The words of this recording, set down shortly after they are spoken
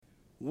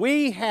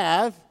We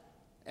have,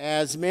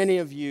 as many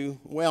of you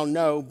well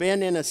know,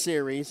 been in a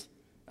series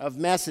of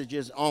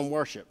messages on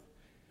worship.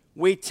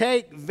 We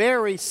take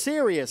very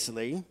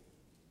seriously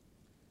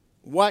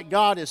what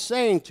God is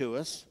saying to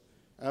us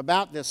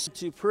about this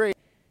to preach.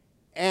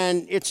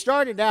 And it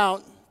started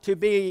out to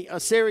be a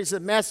series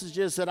of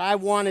messages that I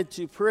wanted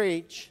to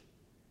preach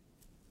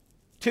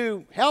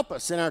to help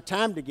us in our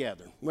time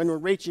together when we're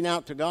reaching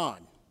out to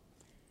God.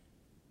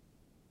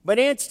 But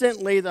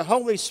instantly, the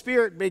Holy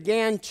Spirit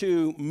began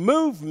to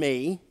move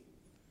me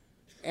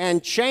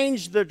and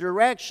change the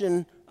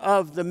direction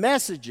of the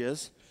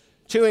messages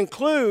to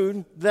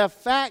include the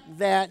fact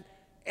that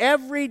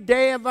every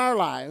day of our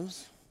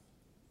lives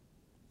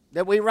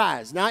that we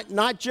rise,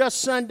 not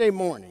just Sunday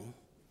morning,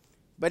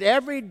 but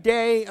every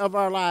day of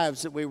our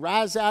lives that we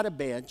rise out of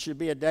bed should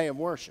be a day of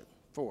worship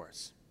for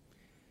us.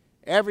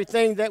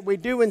 Everything that we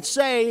do and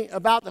say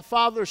about the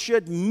Father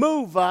should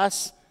move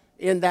us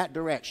in that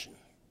direction.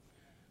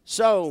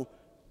 So,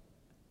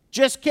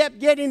 just kept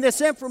getting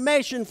this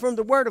information from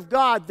the Word of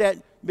God that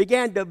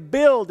began to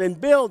build and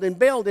build and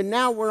build, and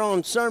now we're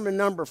on sermon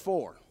number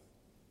 4.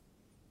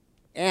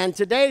 And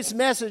today's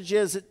message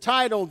is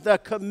titled, The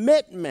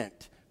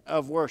Commitment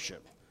of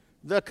Worship.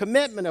 The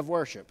Commitment of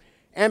Worship.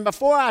 And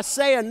before I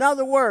say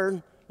another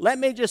word, let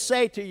me just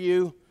say to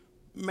you,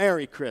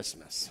 Merry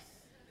Christmas.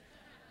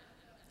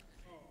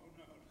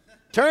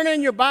 Turn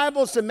in your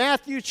Bibles to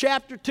Matthew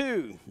chapter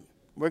 2.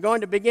 We're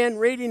going to begin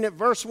reading at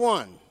verse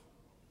 1.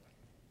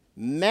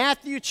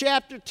 Matthew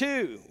chapter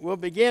 2. We'll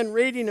begin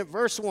reading at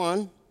verse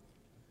 1.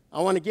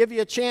 I want to give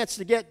you a chance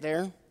to get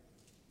there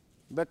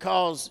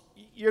because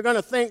you're going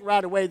to think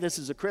right away this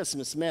is a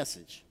Christmas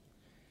message.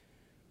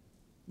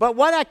 But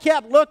what I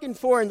kept looking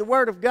for in the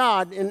Word of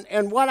God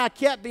and what I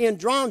kept being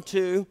drawn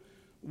to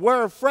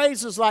were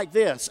phrases like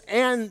this,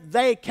 and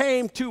they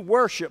came to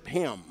worship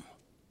Him.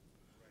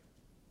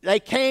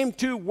 They came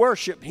to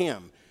worship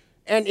Him.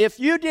 And if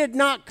you did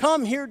not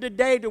come here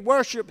today to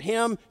worship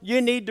Him, you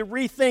need to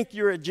rethink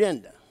your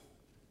agenda,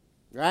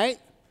 right?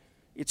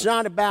 It's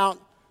not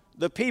about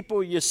the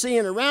people you're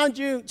seeing around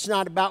you. It's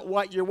not about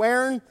what you're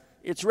wearing.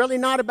 It's really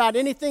not about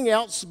anything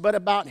else but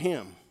about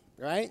Him,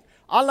 right?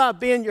 I love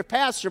being your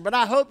pastor, but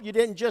I hope you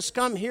didn't just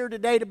come here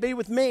today to be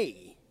with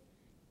me,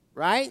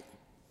 right?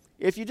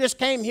 If you just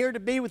came here to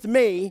be with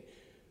me,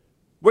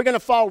 we're going to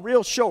fall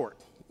real short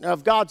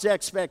of God's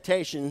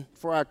expectation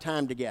for our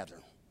time together,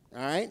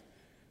 all right?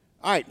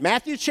 All right,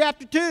 Matthew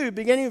chapter 2,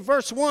 beginning of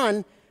verse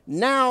 1.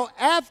 Now,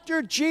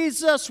 after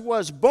Jesus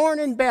was born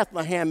in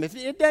Bethlehem, if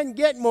it doesn't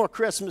get more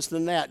Christmas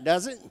than that,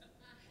 does it?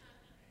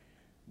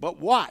 But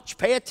watch,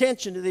 pay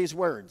attention to these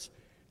words.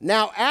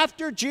 Now,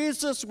 after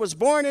Jesus was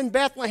born in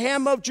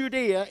Bethlehem of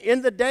Judea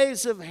in the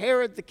days of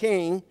Herod the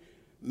king,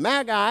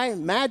 Magi,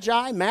 I'm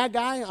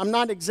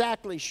not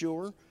exactly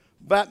sure,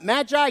 but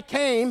Magi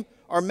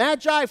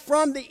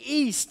from the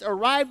east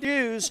arrived to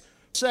Jews,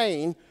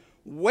 saying,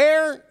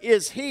 Where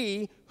is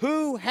he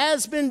who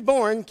has been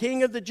born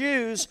King of the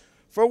Jews?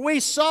 For we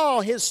saw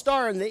his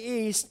star in the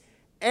east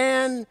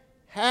and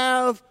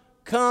have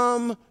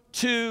come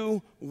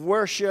to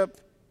worship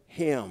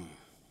him.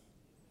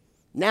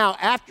 Now,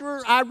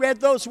 after I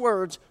read those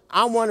words,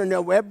 I want to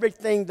know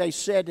everything they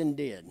said and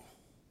did.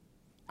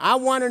 I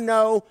want to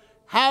know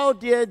what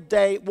did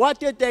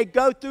they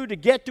go through to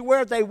get to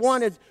where they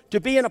wanted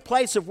to be in a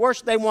place of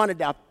worship. They wanted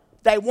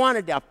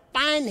to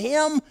find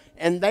Him,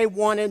 and they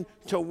wanted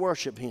to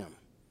worship Him.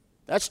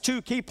 That's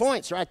 2 key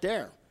points right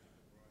there.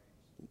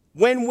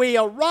 When we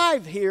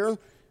arrive here,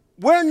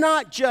 we're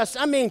not just,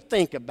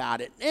 think about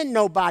it. Ain't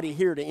nobody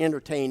here to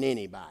entertain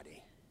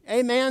anybody.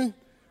 Amen?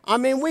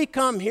 We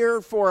come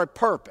here for a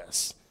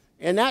purpose,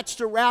 and that's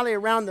to rally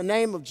around the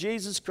name of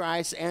Jesus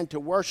Christ and to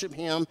worship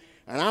Him.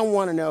 And I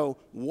want to know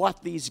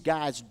what these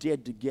guys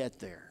did to get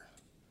there.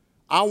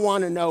 I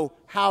want to know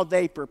how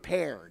they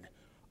prepared.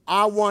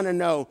 I want to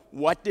know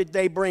what did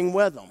they bring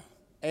with them.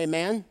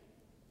 Amen?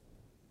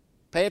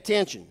 Pay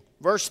attention.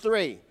 Verse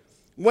 3.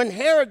 When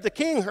Herod the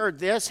king heard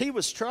this, he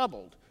was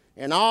troubled,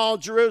 and all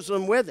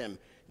Jerusalem with him.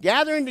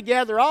 Gathering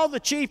together all the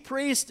chief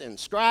priests and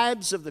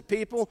scribes of the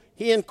people,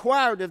 he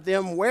inquired of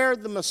them where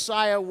the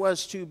Messiah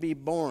was to be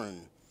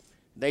born.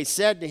 They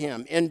said to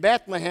him, In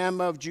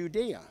Bethlehem of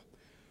Judea.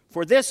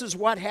 For this is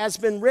what has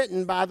been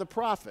written by the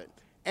prophet.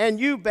 And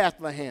you,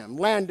 Bethlehem,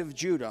 land of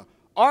Judah,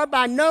 are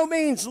by no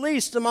means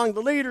least among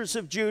the leaders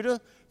of Judah,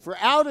 for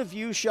out of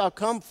you shall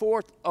come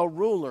forth a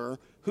ruler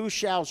who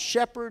shall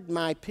shepherd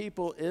my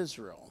people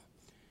Israel.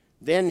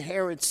 Then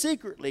Herod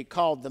secretly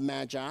called the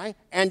Magi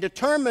and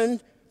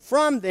determined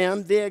from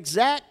them the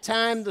exact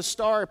time the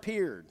star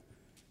appeared.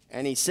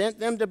 And he sent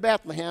them to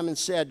Bethlehem and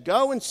said,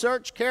 Go and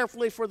search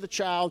carefully for the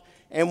child,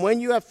 and when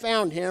you have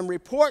found him,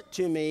 report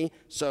to me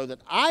so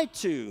that I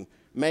too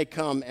may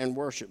come and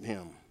worship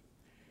him.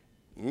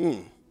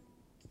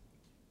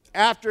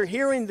 After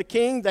hearing the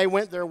king, they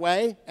went their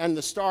way, and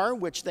the star,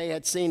 which they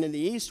had seen in the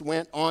east,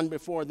 went on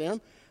before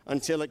them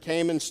until it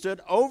came and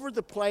stood over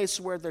the place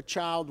where the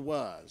child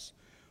was.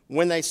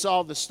 When they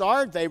saw the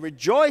star, they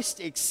rejoiced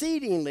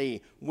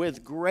exceedingly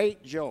with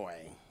great joy.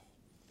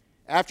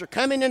 After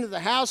coming into the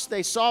house,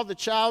 they saw the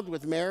child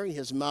with Mary,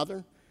 his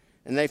mother,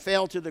 and they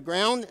fell to the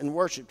ground and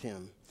worshiped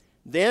him.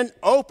 Then,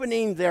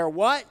 opening their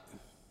what?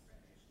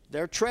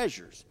 Their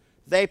treasures,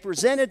 they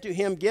presented to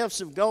him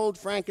gifts of gold,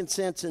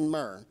 frankincense, and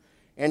myrrh.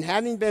 And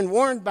having been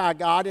warned by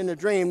God in a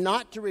dream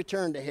not to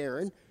return to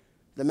Herod,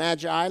 the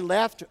Magi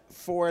left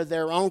for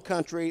their own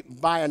country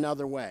by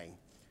another way.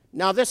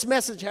 Now, this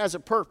message has a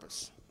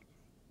purpose.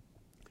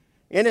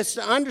 And it's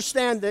to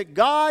understand that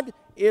God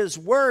is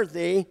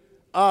worthy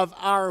of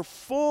our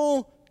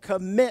full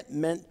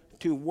commitment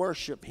to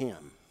worship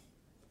him.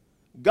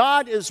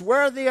 God is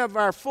worthy of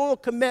our full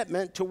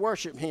commitment to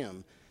worship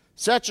him.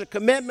 Such a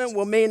commitment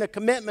will mean a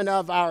commitment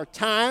of our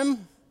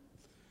time,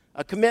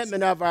 a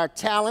commitment of our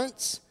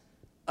talents,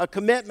 a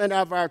commitment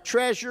of our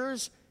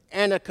treasures,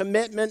 and a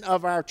commitment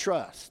of our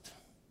trust.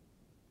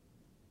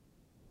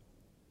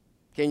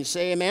 Can you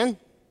say amen?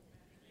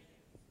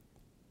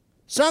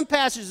 Some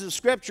passages of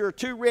Scripture are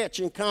too rich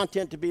in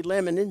content to be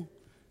limited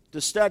to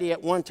study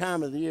at one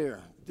time of the year.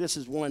 This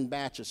is one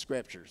batch of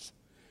Scriptures.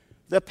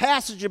 The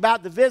passage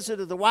about the visit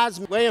of the wise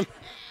men, William,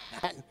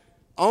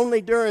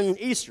 only during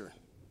Easter.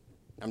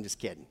 I'm just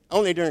kidding.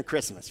 Only during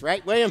Christmas,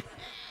 right, William?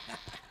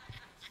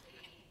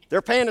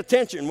 They're paying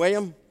attention,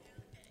 William.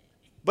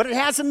 But it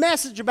has a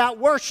message about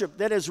worship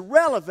that is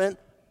relevant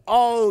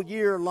all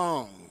year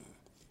long.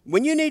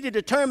 When you need to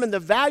determine the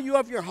value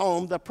of your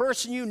home, the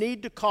person you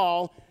need to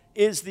call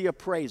is the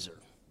appraiser.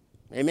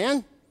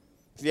 Amen?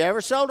 If you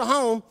ever sold a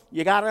home,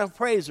 you got an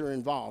appraiser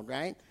involved,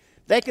 right?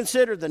 They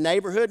consider the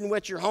neighborhood in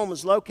which your home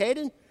is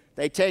located.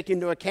 They take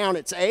into account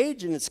its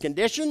age and its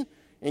condition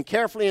and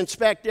carefully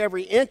inspect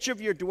every inch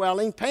of your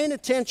dwelling, paying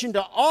attention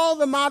to all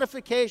the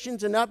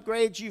modifications and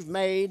upgrades you've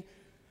made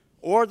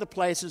or the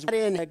places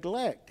where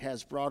neglect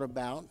has brought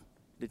about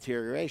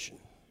deterioration.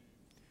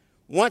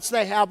 Once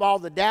they have all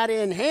the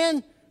data in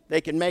hand, they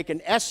can make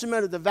an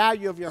estimate of the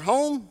value of your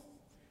home.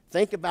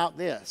 Think about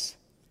this.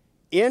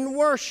 In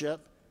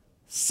worship,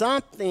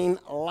 something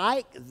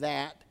like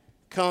that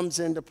comes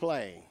into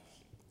play.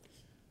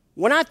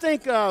 When I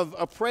think of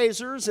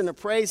appraisers and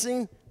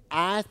appraising,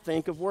 I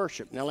think of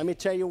worship. Now, let me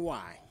tell you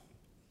why.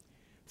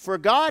 For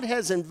God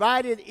has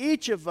invited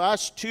each of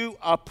us to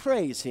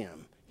appraise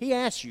him. He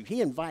asks you,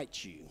 he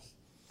invites you.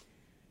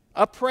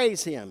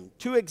 Appraise him,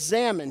 to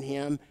examine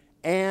him,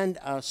 and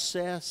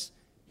assess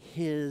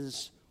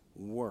his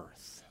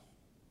worth.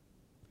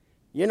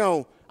 You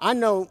know, I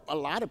know a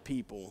lot of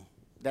people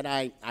that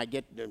I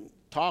get to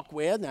talk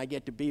with and I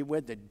get to be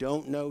with that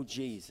don't know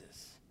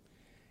Jesus.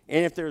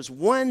 And if there's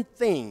one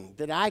thing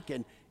that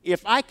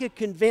if I could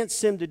convince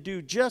them to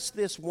do just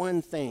this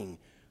one thing,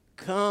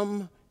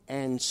 come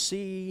and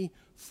see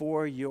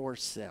for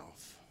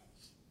yourself.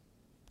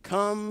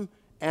 Come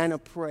and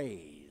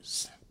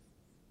appraise.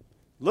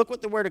 Look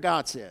what the Word of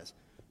God says.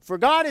 For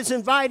God has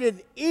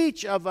invited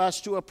each of us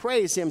to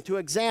appraise him, to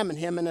examine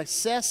him, and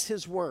assess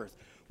his worth.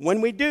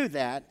 When we do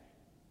that,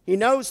 he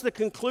knows the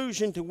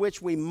conclusion to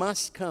which we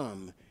must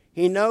come.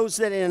 He knows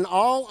that in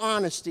all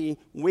honesty,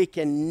 we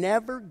can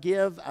never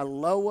give a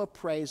low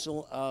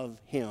appraisal of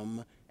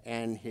him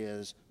and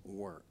his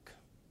work.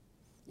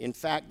 In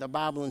fact, the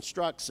Bible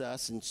instructs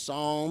us in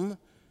Psalm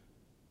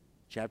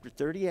chapter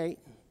 38,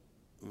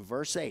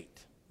 verse 8.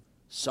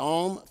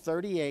 Psalm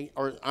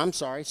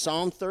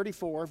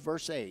 34,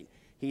 verse 8.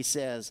 He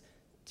says,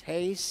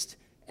 taste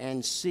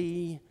and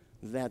see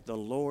that the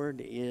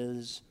Lord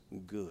is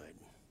good.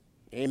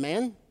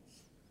 Amen?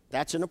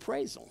 That's an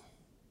appraisal.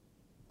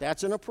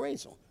 That's an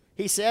appraisal.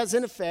 He says,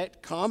 in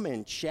effect, come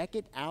and check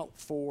it out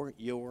for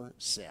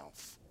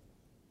yourself.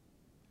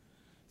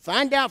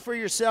 Find out for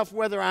yourself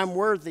whether I'm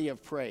worthy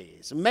of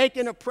praise. Make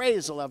an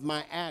appraisal of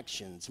my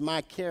actions,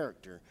 my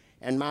character,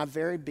 and my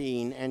very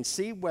being, and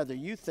see whether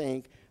you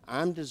think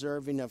I'm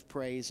deserving of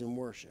praise and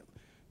worship.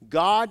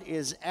 God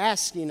is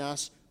asking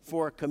us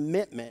for a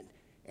commitment,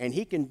 and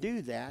he can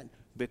do that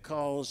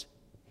because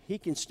he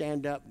can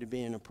stand up to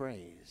being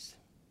appraised.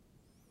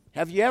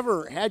 Have you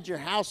ever had your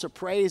house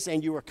appraised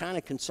and you were kind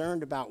of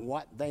concerned about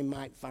what they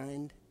might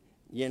find?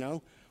 You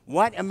know,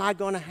 what am I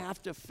going to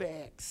have to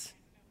fix?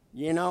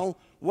 You know,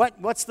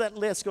 what's that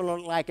list going to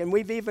look like? And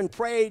we've even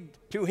prayed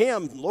to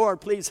him,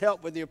 Lord, please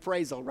help with the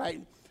appraisal, right?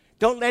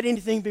 Don't let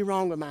anything be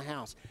wrong with my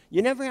house.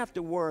 You never have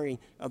to worry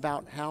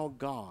about how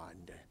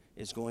God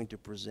is going to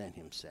present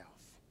himself.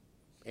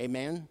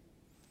 Amen?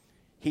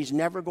 He's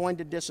never going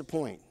to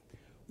disappoint.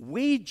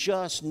 We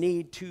just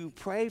need to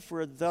pray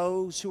for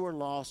those who are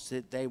lost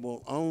that they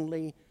will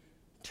only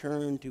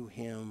turn to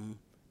him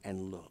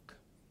and look.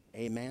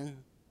 Amen?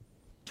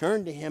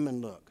 Turn to him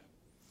and look.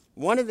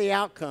 One of the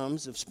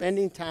outcomes of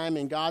spending time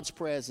in God's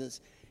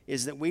presence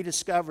is that we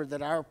discover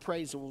that our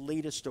appraisal will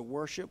lead us to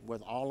worship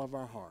with all of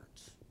our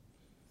hearts.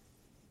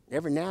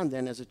 Every now and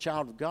then, as a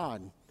child of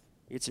God,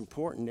 it's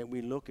important that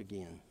we look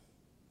again.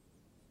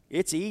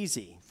 It's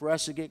easy for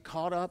us to get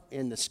caught up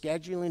in the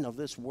scheduling of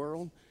this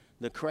world,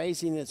 the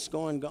craziness that's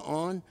going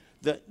on.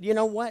 You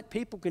know what?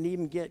 People can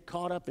even get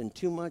caught up in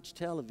too much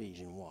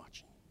television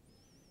watching.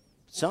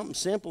 Something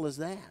simple as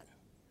that.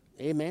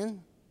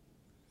 Amen?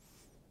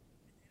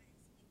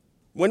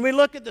 When we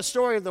look at the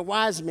story of the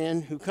wise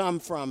men who come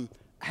from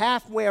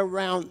halfway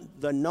around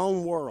the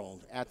known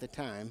world at the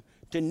time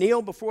to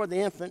kneel before the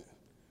infant,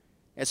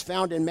 as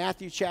found in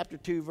Matthew chapter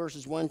 2,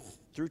 verses 1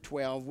 through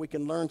 12, we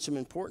can learn some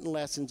important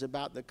lessons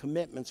about the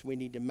commitments we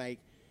need to make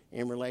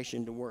in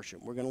relation to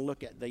worship. We're going to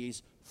look at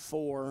these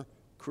 4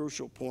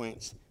 crucial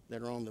points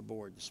that are on the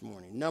board this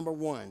morning. Number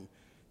 1,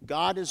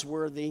 God is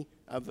worthy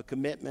of the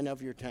commitment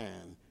of your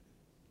time.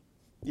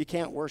 You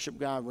can't worship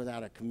God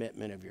without a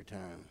commitment of your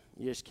time.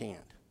 You just can't,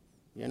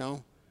 you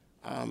know.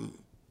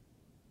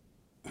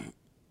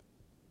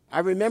 I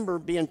remember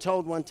being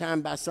told one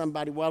time by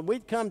somebody, well,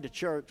 we'd come to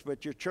church,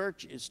 but your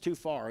church is too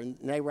far, and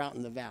they were out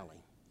in the valley.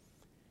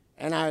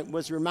 And I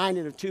was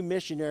reminded of 2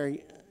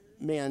 missionary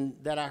men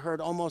that I heard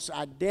almost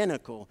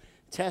identical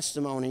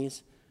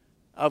testimonies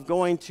of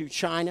going to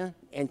China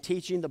and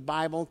teaching the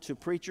Bible to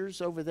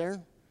preachers over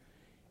there.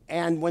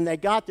 And when they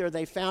got there,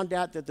 they found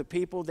out that the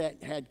people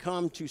that had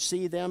come to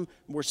see them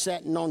were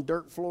sitting on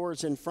dirt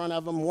floors in front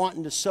of them,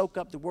 wanting to soak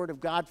up the Word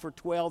of God for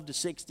 12 to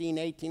 16,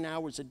 18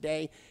 hours a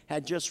day,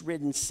 had just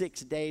ridden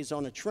 6 days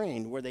on a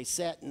train where they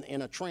sat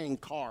in a train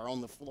car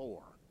on the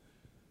floor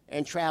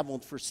and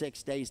traveled for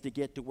 6 days to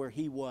get to where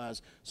he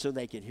was so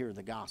they could hear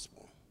the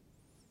gospel.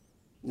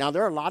 Now,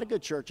 there are a lot of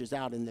good churches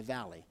out in the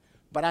valley,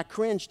 but I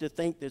cringe to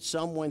think that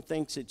someone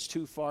thinks it's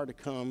too far to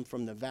come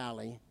from the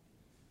valley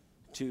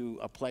to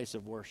a place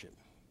of worship.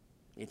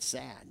 It's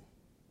sad,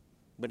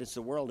 but it's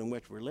the world in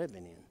which we're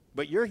living in.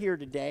 But you're here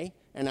today,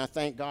 and I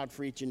thank God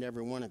for each and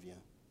every one of you.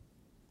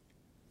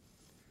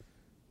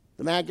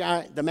 The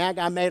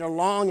Magi made a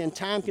long and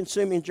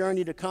time-consuming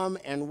journey to come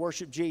and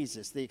worship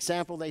Jesus. The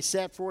example they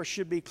set for us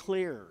should be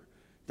clear.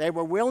 They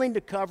were willing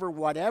to cover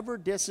whatever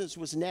distance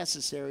was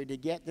necessary to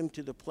get them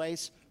to the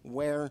place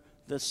where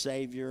the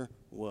Savior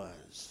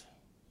was.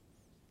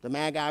 The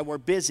Magi were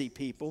busy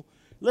people.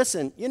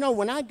 Listen, you know,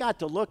 when I got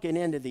to looking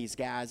into these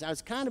guys, I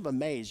was kind of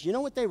amazed. You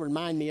know what they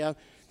remind me of?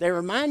 They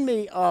remind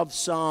me of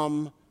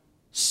some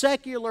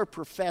secular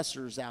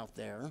professors out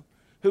there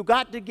who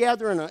got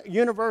together in a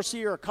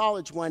university or a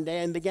college one day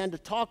and began to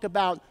talk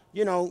about,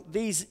 you know,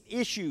 these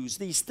issues,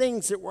 these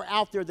things that were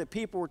out there that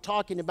people were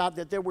talking about,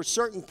 that there were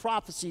certain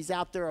prophecies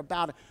out there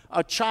about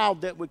a child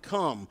that would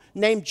come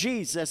named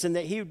Jesus and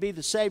that he would be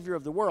the Savior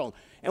of the world.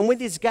 And when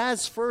these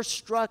guys first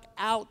struck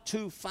out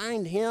to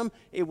find him,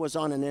 it was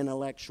on an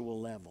intellectual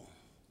level.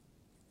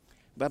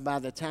 But by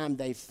the time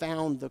they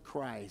found the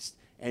Christ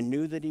and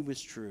knew that he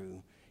was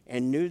true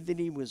and knew that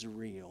he was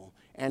real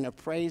and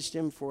appraised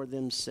him for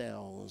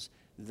themselves,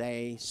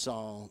 they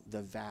saw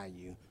the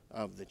value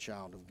of the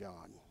child of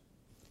God.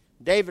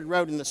 David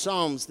wrote in the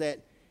Psalms that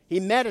he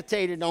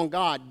meditated on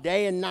God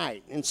day and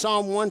night. In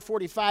Psalm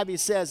 145, he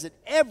says that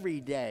every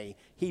day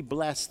he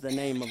blessed the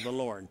name of the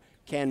Lord.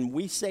 Can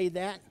we say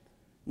that?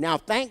 Now,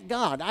 thank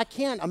God, I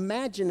can't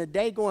imagine a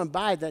day going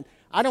by that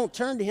I don't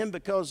turn to him,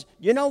 because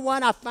you know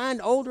what I find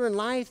older in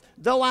life?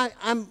 Though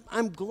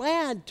I'm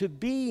glad to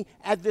be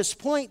at this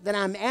point that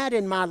I'm at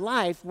in my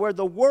life where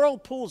the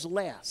world pulls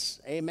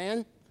less.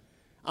 Amen?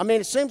 I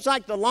mean, it seems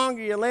like the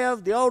longer you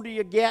live, the older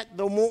you get,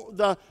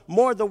 the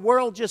more the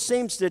world just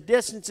seems to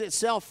distance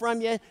itself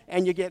from you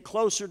and you get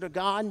closer to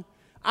God.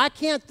 I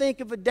can't think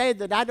of a day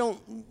that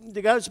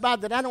goes by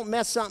that I don't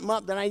mess something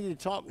up that I need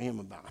to talk to him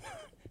about.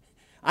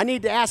 I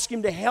need to ask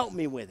him to help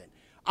me with it.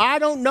 I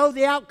don't know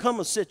the outcome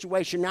of a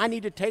situation. I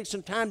need to take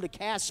some time to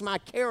cast my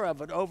care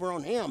of it over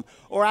on him,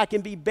 or I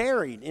can be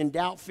buried in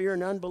doubt, fear,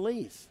 and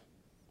unbelief.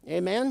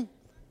 Amen?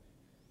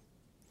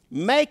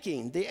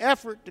 Making the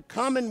effort to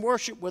come and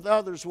worship with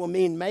others will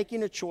mean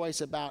making a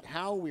choice about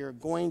how we are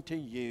going to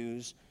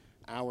use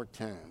our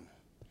time.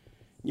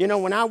 You know,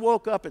 when I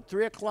woke up at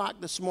 3 o'clock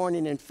this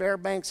morning in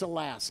Fairbanks,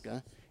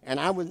 Alaska, and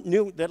I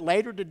knew that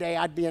later today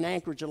I'd be in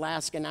Anchorage,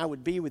 Alaska, and I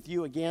would be with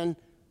you again,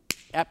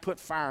 that put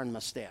fire in my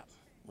step,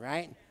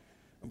 right?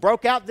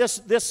 Broke out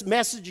this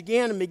message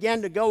again and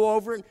began to go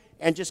over it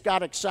and just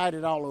got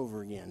excited all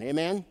over again.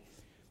 Amen?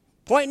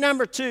 Point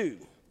number 2,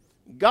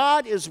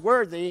 God is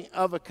worthy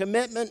of a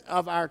commitment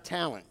of our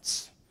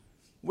talents.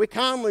 We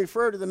commonly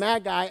refer to the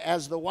Magi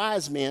as the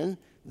wise men.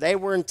 They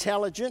were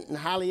intelligent and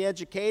highly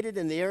educated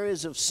in the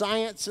areas of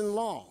science and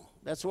law.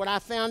 That's what I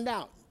found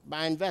out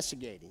by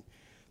investigating.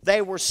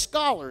 They were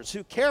scholars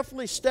who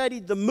carefully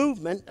studied the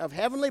movement of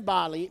heavenly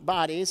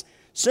bodies,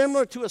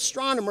 similar to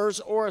astronomers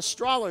or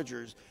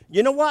astrologers.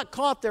 You know what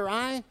caught their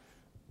eye?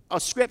 A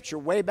scripture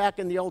way back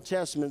in the Old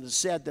Testament that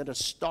said that a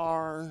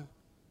star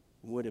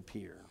would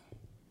appear.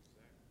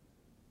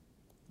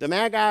 The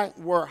Magi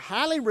were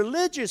highly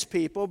religious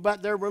people,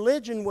 but their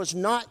religion was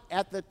not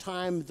at the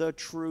time the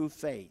true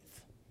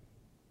faith.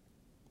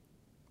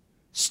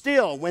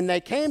 Still, when they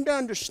came to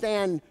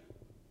understand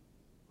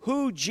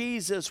who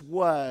Jesus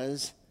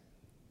was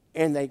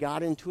and they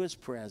got into his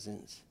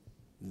presence,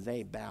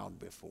 they bowed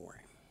before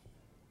him.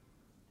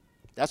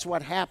 That's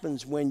what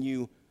happens when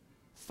you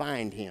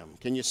find him.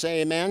 Can you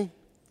say amen?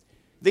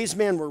 These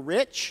men were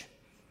rich,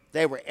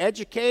 they were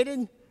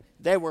educated,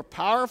 they were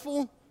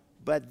powerful,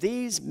 but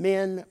these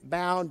men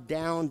bowed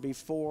down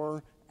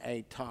before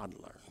a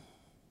toddler.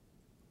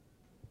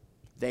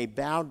 They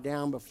bowed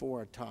down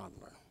before a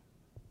toddler.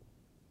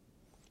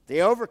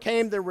 They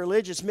overcame their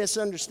religious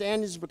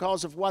misunderstandings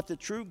because of what the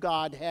true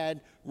God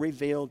had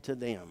revealed to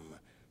them.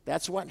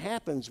 That's what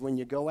happens when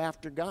you go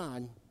after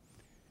God.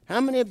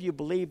 How many of you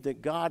believe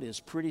that God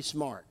is pretty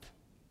smart?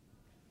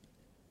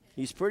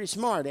 He's pretty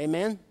smart,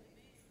 amen?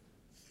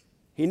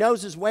 He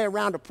knows his way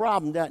around a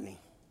problem, doesn't he?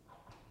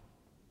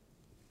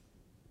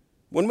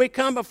 When we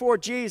come before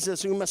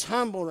Jesus, we must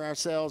humble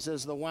ourselves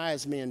as the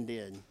wise men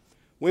did.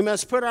 We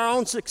must put our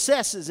own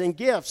successes and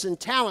gifts and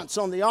talents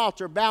on the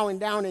altar, bowing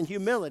down in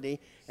humility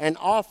and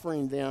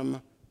offering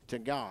them to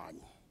God.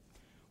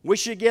 We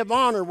should give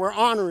honor where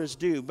honor is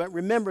due, but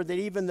remember that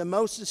even the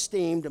most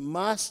esteemed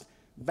must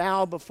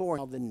bow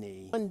before the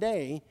knee. One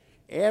day,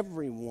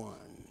 everyone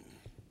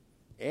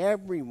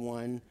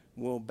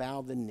will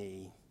bow the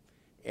knee.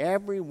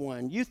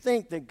 Everyone. You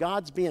think that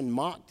God's being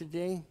mocked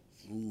today?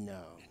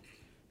 No.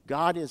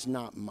 God is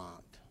not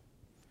mocked.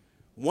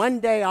 One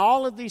day,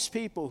 all of these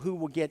people who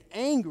will get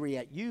angry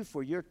at you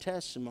for your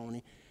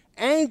testimony,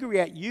 angry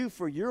at you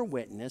for your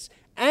witness,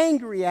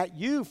 angry at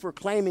you for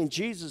claiming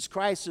Jesus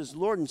Christ as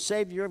Lord and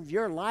Savior of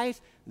your life,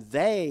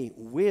 they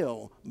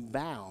will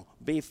bow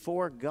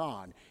before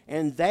God,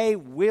 and they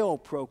will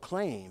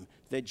proclaim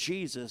that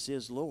Jesus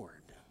is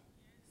Lord.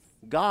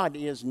 God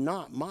is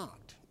not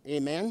mocked.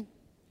 Amen?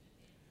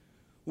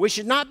 We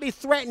should not be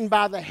threatened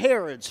by the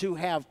Herods who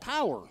have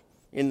power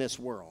in this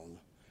world.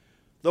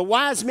 The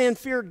wise men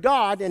feared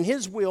God and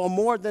his will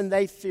more than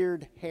they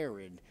feared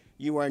Herod.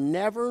 You are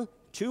never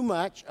too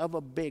much of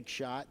a big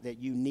shot that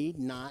you need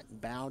not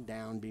bow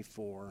down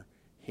before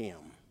him.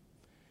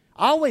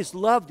 I always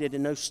loved it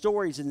in those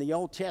stories in the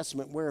Old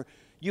Testament where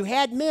you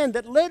had men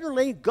that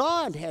literally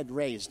God had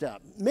raised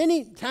up.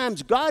 Many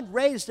times God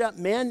raised up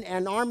men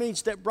and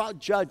armies that brought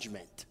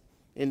judgment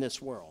in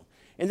this world.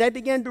 And they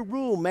began to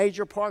rule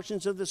major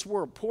portions of this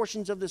world.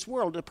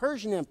 The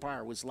Persian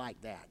Empire was like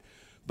that.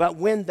 But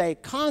when they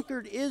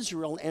conquered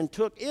Israel and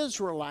took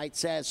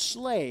Israelites as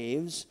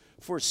slaves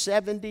for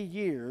 70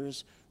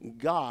 years,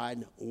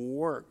 God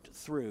worked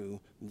through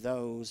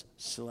those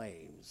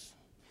slaves.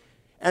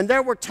 And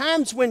there were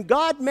times when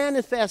God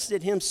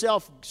manifested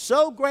himself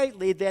so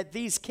greatly that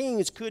these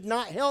kings could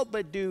not help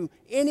but do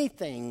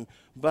anything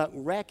but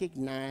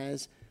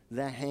recognize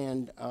the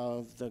hand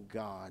of the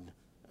God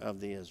of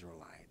the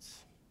Israelites,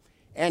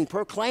 and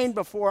proclaimed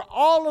before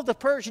all of the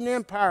Persian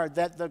Empire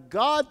that the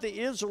God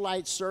the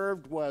Israelites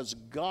served was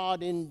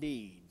God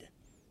indeed.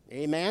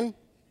 Amen?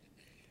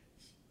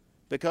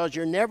 Because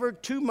you're never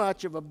too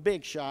much of a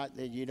big shot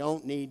that you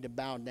don't need to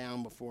bow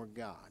down before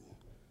God.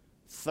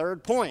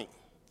 Third point,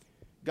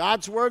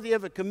 God's worthy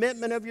of a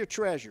commitment of your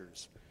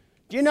treasures.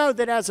 Do you know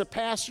that as a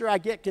pastor I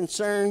get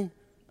concerned?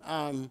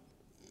 I've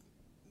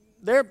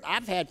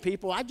had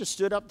people, I just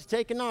stood up to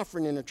take an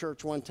offering in a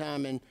church one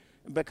time, and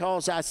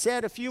because I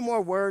said a few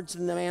more words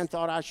than the man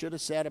thought I should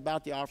have said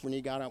about the offering,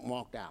 he got up and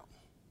walked out.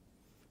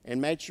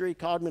 And made sure he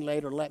called me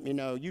later to let me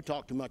know, you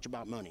talk too much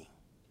about money.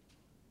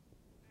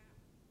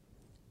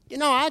 You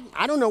know,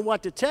 I don't know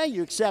what to tell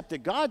you except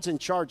that God's in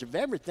charge of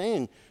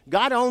everything.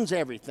 God owns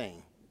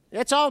everything.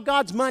 It's all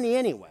God's money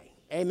anyway.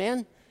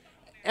 Amen?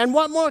 And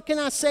what more can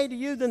I say to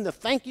you than the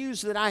thank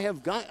yous that I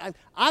have got?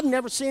 I've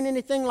never seen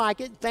anything like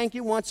it. Thank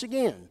you once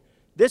again.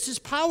 This is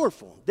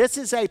powerful. This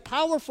is a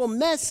powerful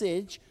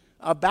message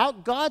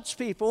about God's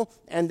people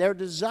and their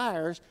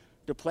desires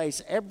to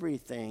place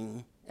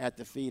everything at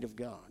the feet of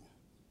God,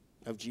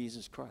 of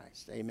Jesus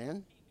Christ.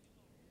 Amen?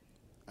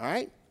 All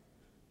right?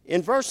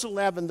 In verse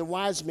 11, the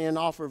wise men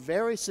offer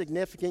very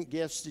significant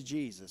gifts to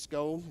Jesus.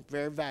 Gold,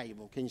 very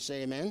valuable. Can you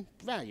say amen?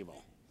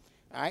 Valuable.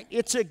 All right?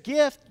 It's a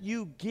gift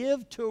you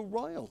give to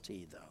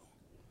royalty, though.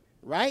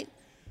 Right?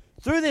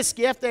 Through this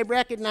gift, they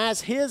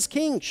recognize his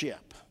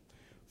kingship.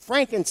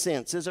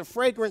 Frankincense is a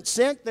fragrant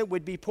scent that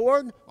would be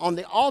poured on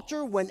the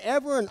altar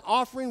whenever an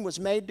offering was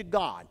made to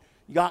God.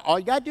 All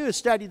you got to do is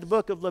study the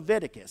book of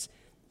Leviticus.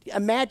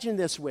 Imagine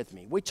this with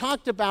me. We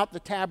talked about the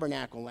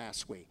tabernacle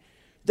last week.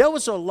 There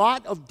was a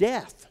lot of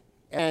death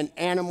and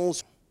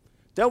animals.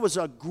 There was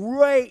a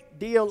great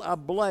deal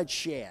of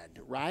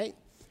bloodshed, right?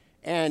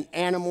 And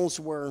animals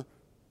were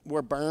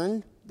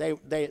burned. Their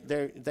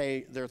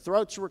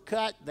throats were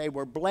cut. They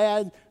were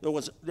bled.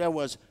 There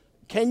was.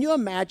 Can you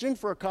imagine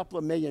for a couple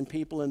of million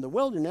people in the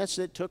wilderness,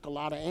 it took a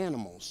lot of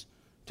animals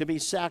to be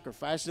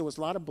sacrificed. There was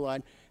a lot of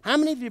blood. How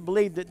many of you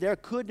believe that there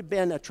could have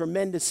been a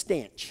tremendous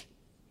stench?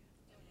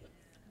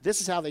 This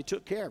is how they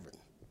took care of it.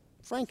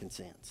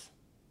 Frankincense.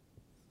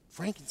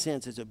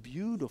 Frankincense is a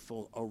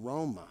beautiful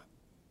aroma.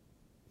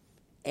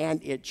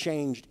 And it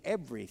changed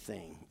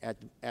everything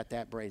at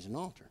that brazen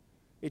altar.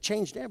 It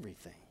changed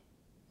everything.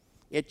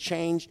 It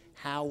changed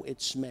how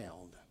it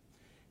smelled.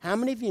 How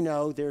many of you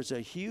know there's a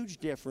huge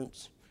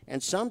difference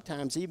and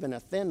sometimes even a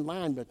thin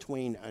line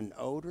between an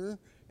odor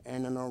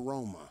and an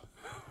aroma?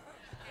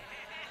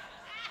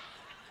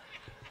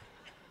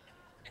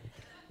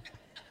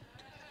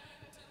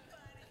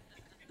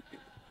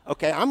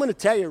 Okay, I'm going to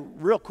tell you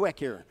real quick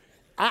here.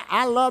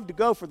 I love to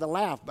go for the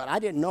laugh, but I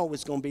didn't know it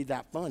was going to be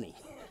that funny.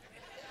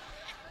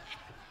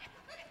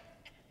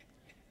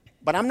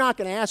 But I'm not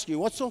going to ask you,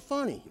 what's so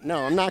funny? No,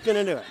 I'm not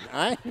going to do it,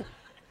 all right?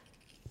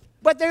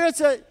 But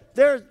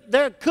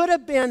there could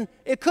have been,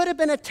 it could have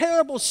been a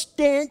terrible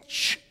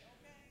stench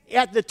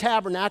at the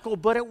tabernacle,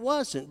 but it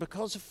wasn't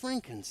because of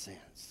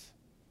frankincense,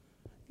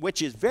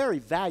 which is very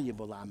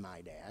valuable, I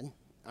might add,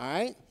 all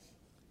right?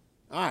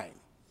 All right.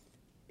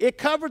 It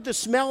covered the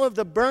smell of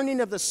the burning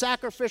of the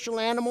sacrificial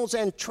animals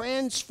and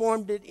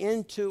transformed it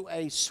into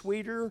a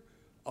sweeter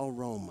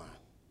aroma.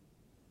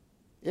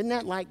 Isn't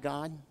that like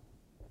God?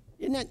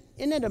 Isn't that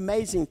an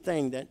amazing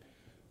thing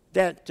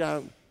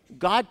that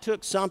God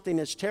took something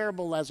as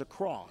terrible as a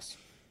cross?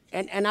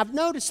 And I've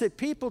noticed that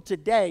people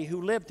today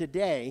who live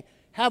today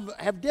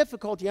have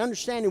difficulty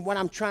understanding what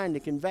I'm trying to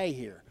convey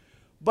here.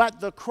 But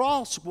the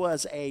cross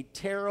was a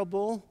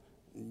terrible,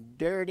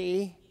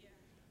 dirty,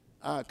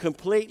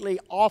 completely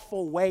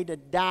awful way to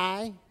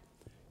die.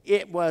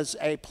 It was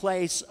a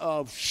place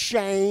of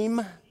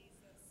shame,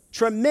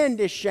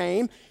 tremendous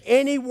shame.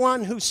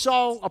 Anyone who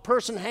saw a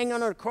person hanging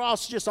on a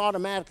cross just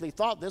automatically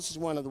thought this is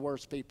one of the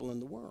worst people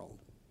in the world.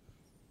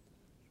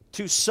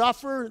 To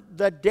suffer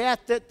the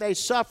death that they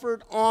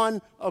suffered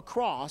on a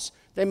cross,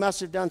 they must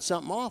have done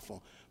something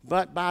awful.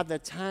 But by the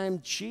time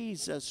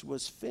Jesus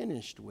was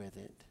finished with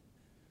it,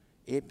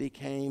 it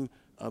became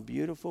a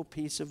beautiful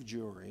piece of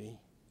jewelry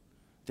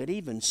that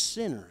even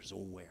sinners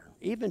will wear.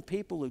 Even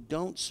people who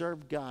don't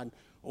serve God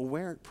will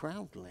wear it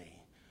proudly.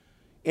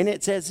 And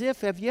it's as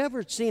if, have you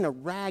ever seen a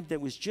rag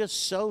that was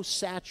just so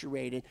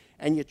saturated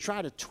and you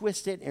try to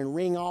twist it and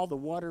wring all the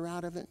water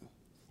out of it?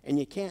 And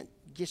you can't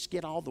just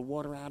get all the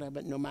water out of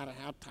it no matter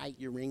how tight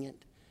you wring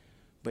it?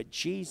 But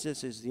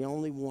Jesus is the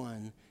only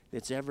one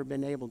that's ever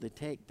been able to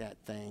take that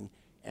thing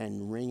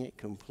and wring it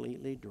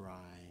completely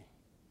dry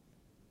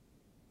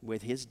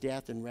with his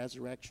death and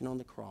resurrection on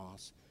the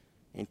cross,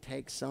 and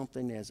take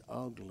something as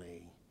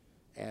ugly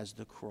as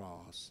the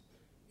cross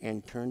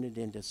and turn it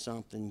into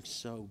something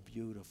so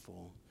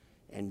beautiful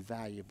and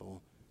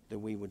valuable that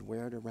we would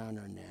wear it around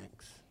our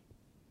necks.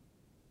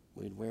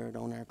 We'd wear it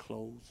on our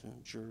clothes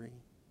and jewelry.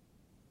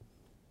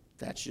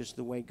 That's just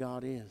the way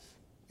God is.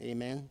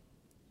 Amen?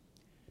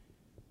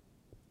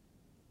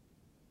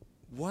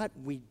 What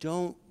we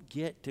don't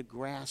get to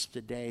grasp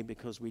today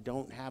because we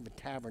don't have a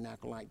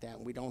tabernacle like that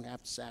and we don't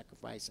have to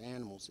sacrifice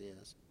animals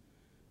is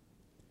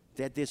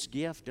that this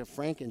gift of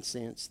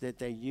frankincense that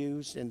they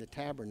used in the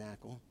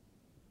tabernacle,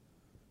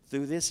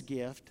 through this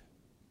gift,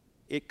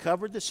 it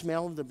covered the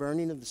smell of the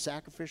burning of the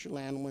sacrificial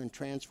animal and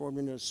transformed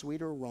it into a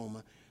sweeter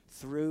aroma.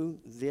 Through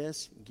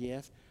this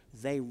gift,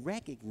 they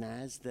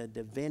recognized the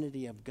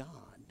divinity of God.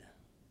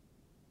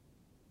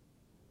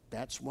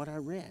 That's what I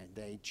read.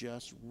 They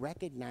just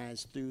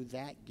recognized through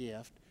that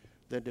gift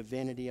the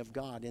divinity of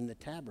God in the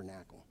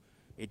tabernacle.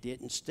 It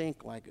didn't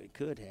stink like it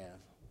could have.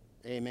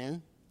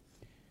 Amen?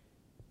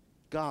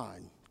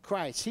 God,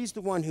 Christ, he's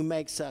the one who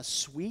makes us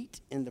sweet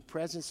in the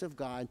presence of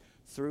God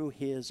through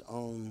his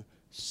own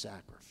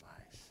sacrifice.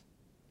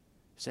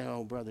 Say,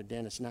 oh, Brother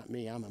Dennis, not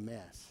me, I'm a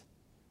mess.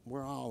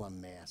 We're all a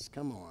mess.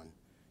 Come on.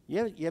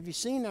 Have you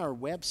seen our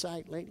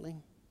website lately?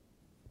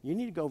 You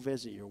need to go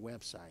visit your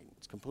website.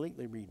 It's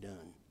completely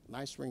redone.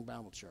 Life Spring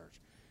Bible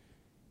Church.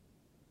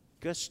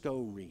 Just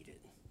go read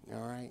it,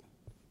 all right?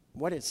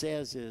 What it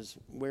says is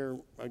we're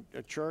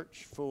a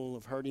church full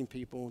of hurting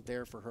people,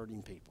 there for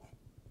hurting people.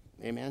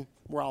 Amen?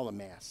 We're all a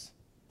mess.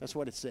 That's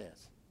what it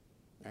says,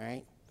 all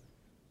right?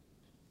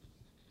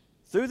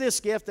 Through this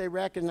gift, they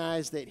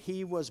recognize that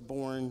he was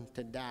born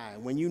to die.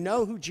 When you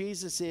know who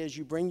Jesus is,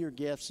 you bring your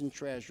gifts and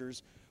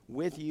treasures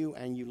with you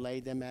and you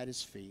lay them at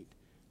his feet.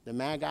 The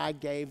Magi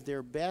gave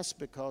their best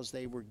because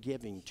they were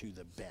giving to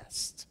the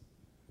best.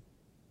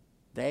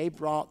 They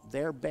brought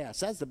their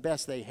best. That's the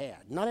best they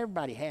had. Not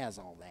everybody has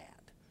all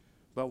that.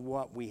 But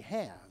what we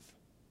have,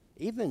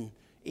 even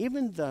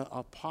the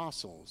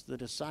apostles, the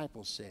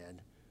disciples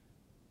said,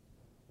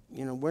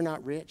 you know, we're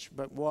not rich,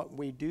 but what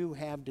we do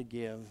have to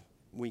give,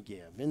 we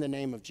give. In the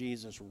name of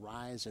Jesus,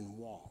 rise and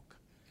walk.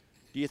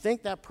 Do you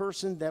think that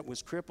person that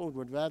was crippled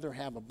would rather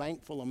have a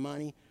bank full of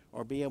money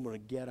or be able to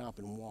get up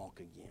and walk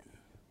again?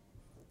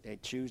 They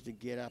choose to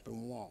get up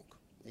and walk.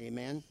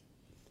 Amen?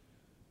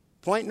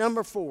 Point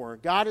number 4,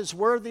 God is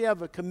worthy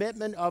of a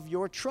commitment of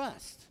your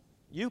trust.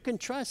 You can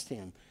trust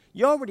him.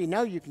 You already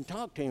know you can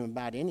talk to him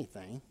about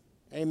anything.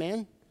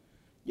 Amen?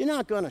 You're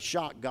not going to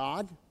shock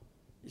God.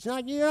 You're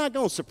not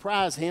going to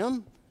surprise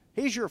him.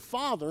 He's your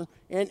father,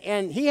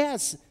 and he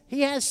has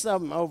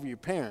something over your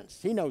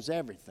parents. He knows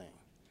everything.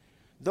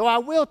 Though I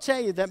will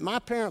tell you that my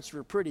parents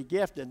were pretty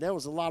gifted. There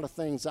was a lot of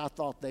things I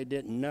thought they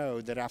didn't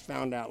know that I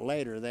found out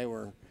later. They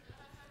were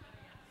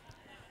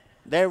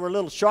a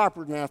little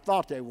sharper than I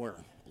thought they were,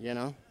 you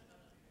know.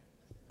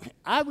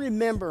 I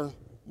remember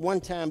one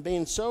time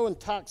being so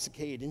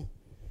intoxicated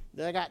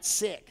that I got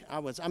sick. I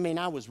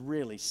was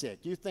really sick.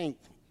 You think,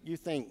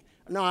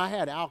 no, I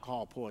had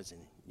alcohol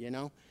poisoning, you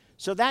know.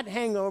 So that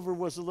hangover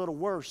was a little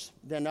worse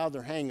than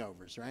other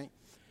hangovers, right?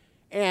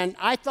 And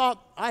I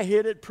thought I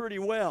hit it pretty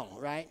well,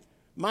 right?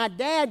 My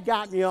dad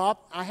got me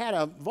up. I had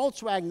a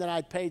Volkswagen that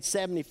I paid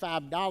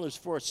 $75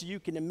 for, so you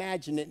can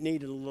imagine it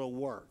needed a little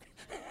work,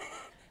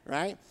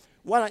 right?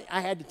 Well, I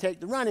had to take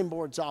the running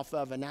boards off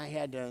of it, and I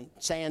had to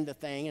sand the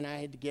thing, and I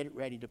had to get it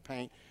ready to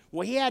paint.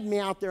 Well, he had me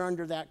out there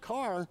under that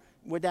car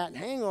with that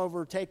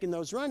hangover taking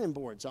those running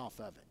boards off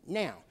of it.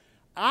 Now,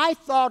 I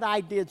thought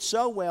I did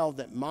so well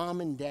that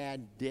Mom and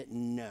Dad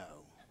didn't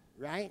know,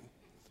 right?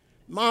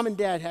 Mom and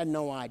Dad had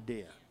no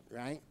idea,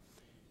 right?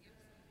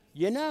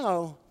 You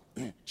know,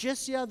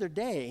 just the other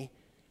day,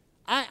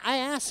 I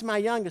asked my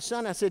youngest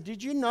son, I said,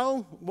 did you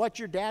know what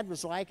your dad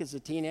was like as a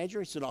teenager?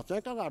 He said, I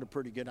think I got a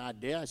pretty good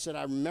idea. I said,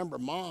 I remember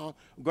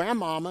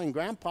Grandmama and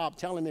Grandpa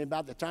telling me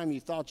about the time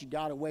you thought you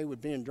got away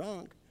with being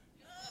drunk.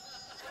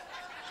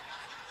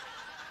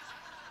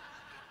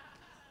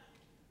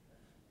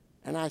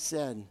 And I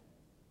said,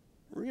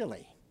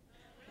 really?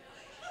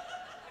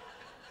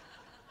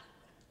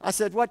 I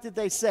said, what did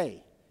they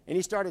say? And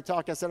he started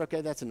talking. I said, okay,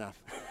 that's enough.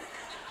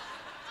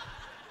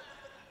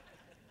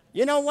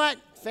 You know what?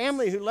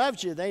 Family who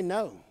loves you, they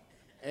know.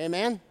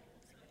 Amen?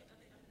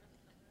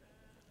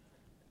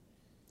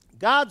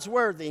 God's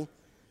worthy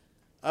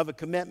of a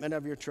commitment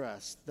of your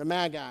trust. The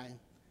Magi,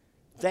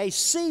 they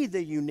see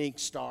the unique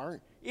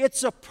star.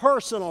 It's a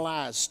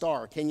personalized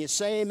star. Can you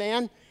say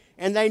amen?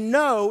 And they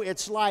know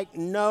it's like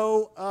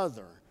no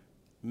other.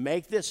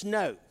 Make this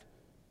note.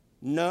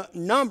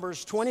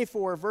 Numbers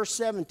 24, verse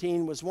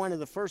 17 was one of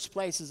the first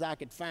places I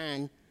could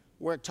find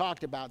where it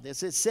talked about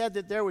this. It said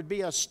that there would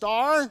be a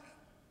star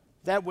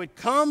that would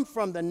come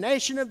from the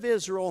nation of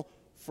Israel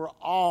for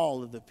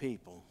all of the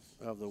people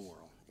of the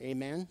world.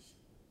 Amen?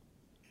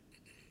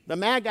 The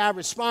Magi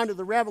respond to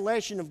the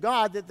revelation of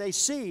God that they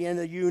see in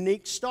a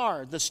unique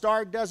star. The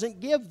star doesn't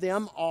give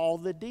them all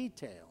the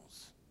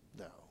details,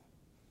 though.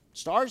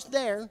 Star's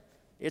there.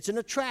 It's an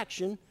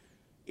attraction.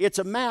 It's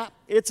a map.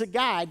 It's a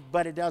guide,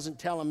 but it doesn't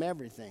tell them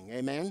everything.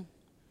 Amen?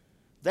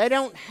 They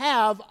don't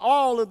have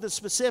all of the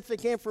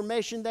specific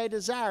information they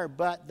desire,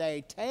 but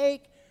they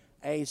take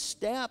a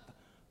step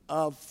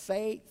of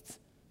faith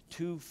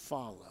to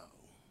follow.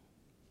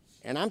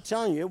 And I'm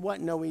telling you, it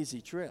wasn't no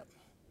easy trip.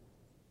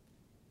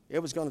 It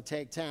was going to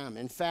take time.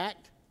 In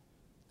fact,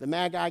 the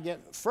Magi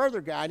get further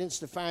guidance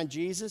to find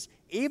Jesus,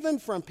 even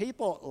from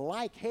people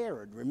like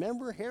Herod.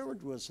 Remember,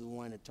 Herod was the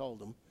one that told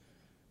them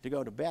to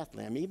go to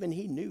Bethlehem. Even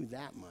he knew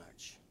that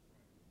much.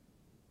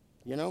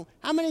 You know,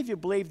 how many of you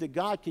believe that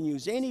God can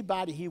use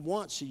anybody he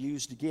wants to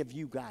use to give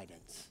you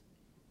guidance?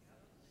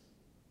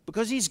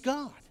 Because he's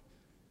God.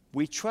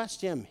 We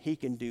trust him. He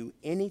can do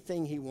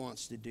anything he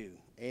wants to do.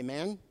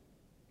 Amen?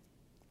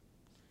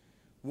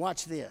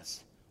 Watch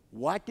this.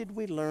 What did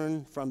we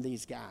learn from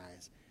these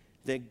guys?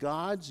 That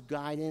God's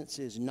guidance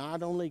is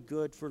not only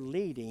good for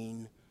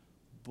leading,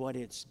 but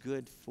it's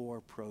good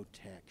for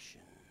protection.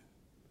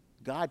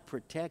 God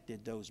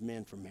protected those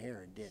men from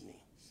Herod, didn't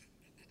he?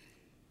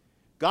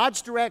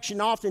 God's direction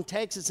often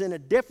takes us in a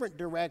different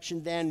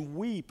direction than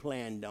we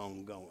planned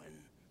on going,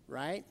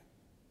 right?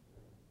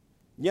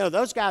 You know,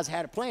 those guys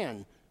had a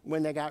plan.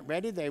 When they got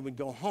ready, they would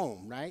go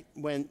home, right?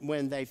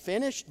 When they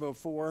finished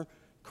before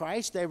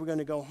Christ, they were going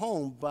to go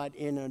home, but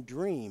in a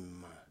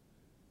dream,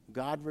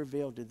 God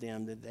revealed to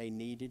them that they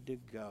needed to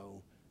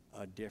go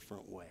a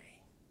different way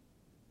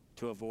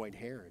to avoid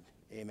Herod.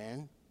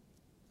 Amen?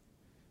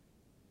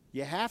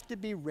 You have to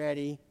be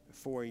ready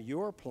for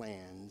your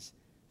plans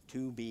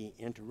to be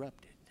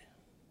interrupted.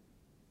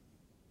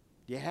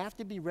 You have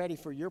to be ready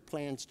for your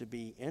plans to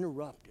be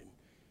interrupted,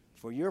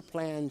 for your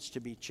plans to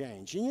be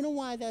changed. And you know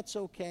why that's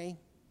okay?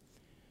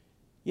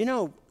 You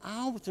know,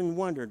 I often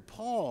wondered,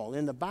 Paul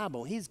in the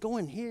Bible, he's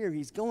going here,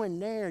 he's going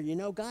there. You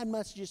know, God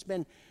must have just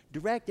been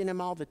directing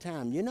him all the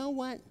time. You know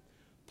what?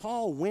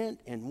 Paul went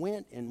and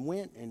went and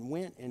went and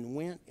went and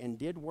went and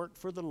did work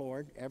for the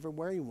Lord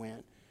everywhere he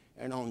went.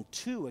 And on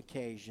 2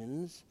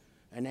 occasions,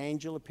 an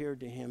angel appeared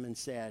to him and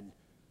said,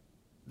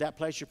 that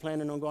place you're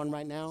planning on going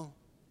right now,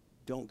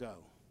 don't go.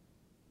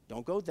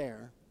 Don't go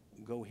there,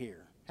 go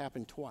here.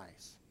 Happened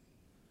twice.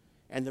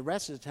 And the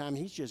rest of the time,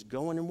 he's just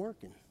going and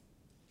working.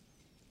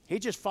 He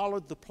just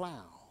followed the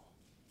plow.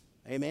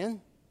 Amen?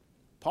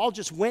 Paul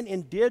just went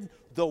and did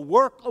the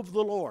work of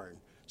the Lord.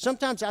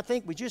 Sometimes I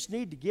think we just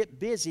need to get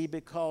busy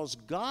because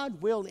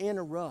God will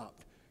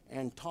interrupt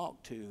and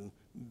talk to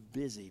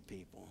busy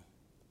people.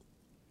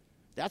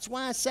 That's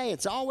why I say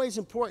it's always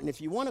important.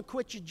 If you want to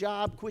quit your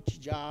job,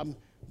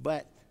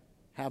 but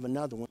have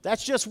another one.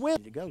 That's just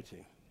wisdom to go to.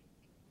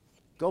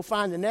 Go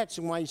find the next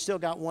one while you still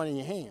got one in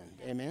your hand.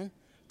 Amen?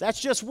 That's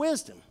just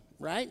wisdom,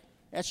 right?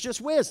 That's just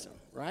wisdom,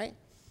 right?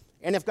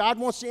 And if God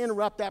wants to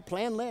interrupt that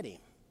plan, let him.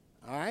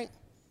 All right?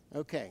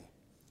 Okay.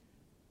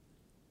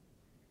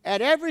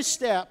 At every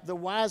step, the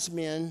wise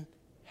men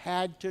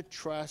had to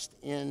trust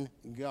in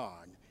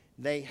God.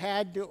 They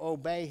had to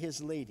obey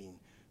his leading.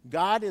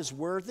 God is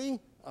worthy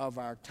of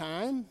our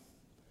time.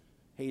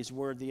 He's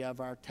worthy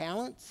of our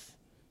talents.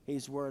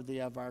 He's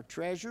worthy of our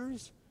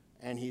treasures.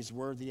 And he's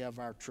worthy of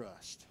our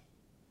trust.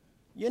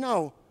 You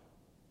know,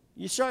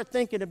 you start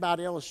thinking about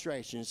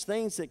illustrations,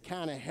 things that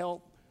kind of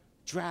help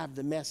drive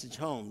the message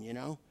home, you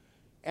know.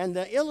 And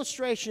the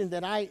illustration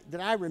that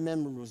I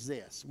remember was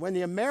this. When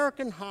the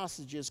American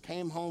hostages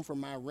came home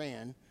from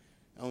Iran,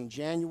 on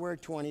January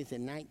 20th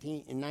in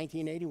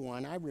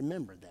 1981. I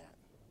remember that.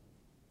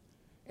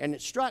 And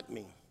it struck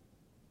me.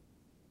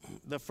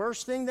 The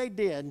first thing they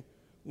did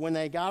when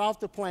they got off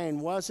the plane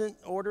wasn't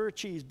order a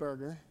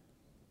cheeseburger.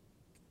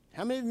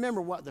 How many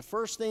remember what the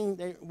first thing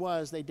they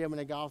did when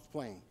they got off the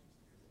plane?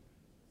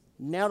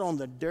 Knelt on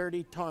the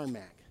dirty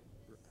tarmac.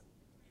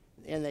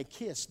 And they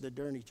kissed the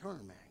dirty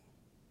tarmac,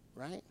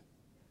 right?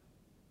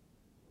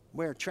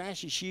 Where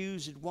trashy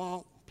shoes had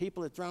walked,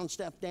 people had thrown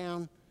stuff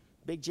down,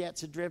 big jets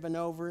had driven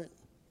over it,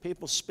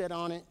 people spit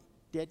on it.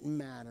 Didn't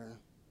matter.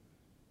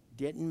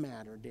 Didn't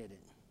matter, did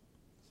it?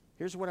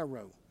 Here's what I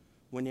wrote.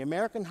 When the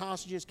American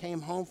hostages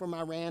came home from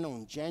Iran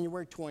on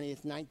January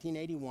 20th,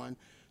 1981,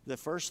 the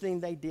first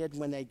thing they did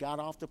when they got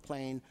off the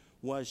plane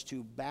was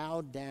to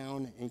bow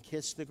down and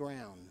kiss the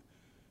ground.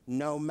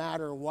 No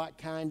matter what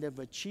kind of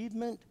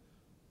achievement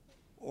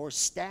or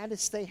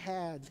status they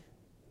had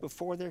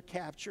before their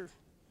capture,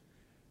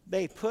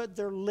 they put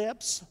their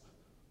lips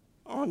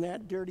on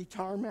that dirty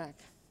tarmac.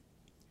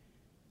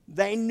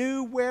 They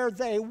knew where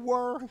they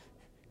were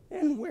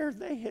and where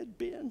they had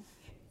been.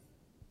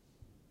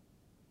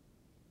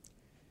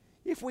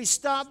 If we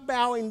stop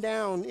bowing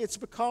down, it's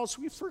because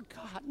we've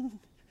forgotten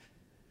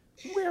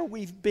where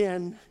we've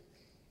been.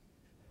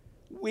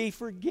 We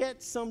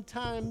forget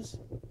sometimes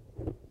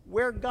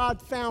where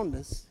God found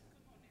us.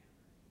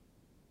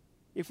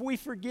 If we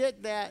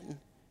forget that,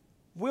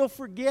 we'll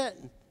forget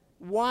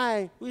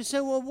why. We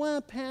say, well, why,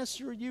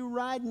 Pastor, are you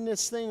riding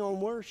this thing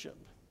on worship?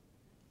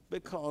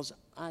 Because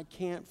I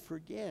can't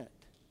forget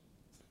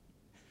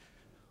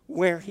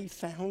where He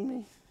found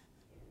me.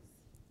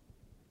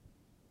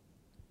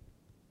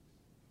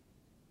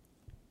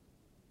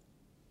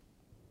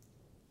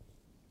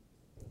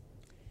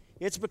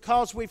 It's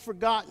because we've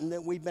forgotten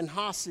that we've been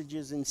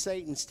hostages in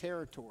Satan's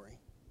territory.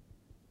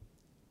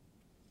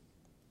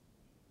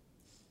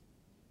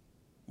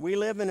 We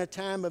live in a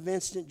time of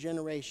instant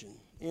generation,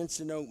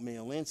 instant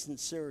oatmeal, instant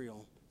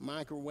cereal,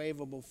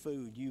 microwavable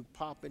food. You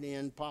pop it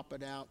in, pop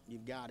it out,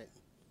 you've got it.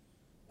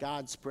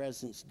 God's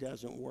presence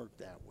doesn't work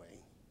that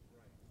way.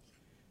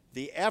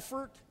 The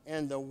effort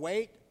and the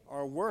wait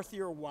are worth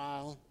your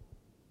while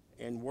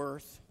and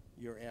worth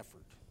your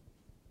effort.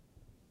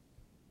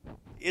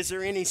 Is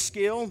there any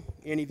skill,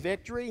 any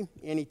victory,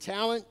 any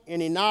talent,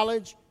 any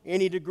knowledge,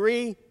 any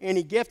degree,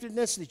 any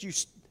giftedness that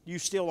you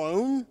still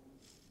own?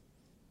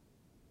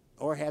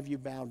 Or have you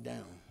bowed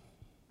down?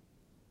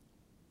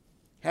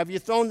 Have you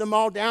thrown them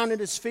all down at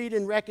His feet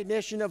in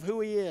recognition of who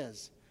He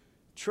is?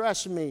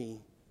 Trust me,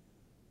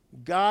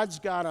 God's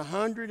got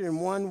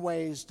 101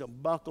 ways to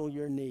buckle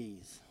your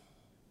knees.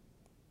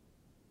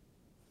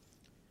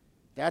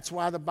 That's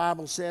why the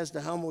Bible says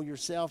to humble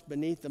yourself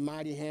beneath the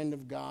mighty hand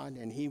of God,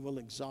 and He will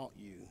exalt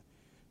you.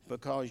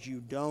 Because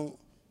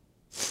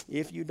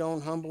if you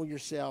don't humble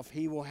yourself,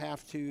 He will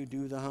have to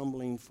do the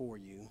humbling for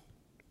you.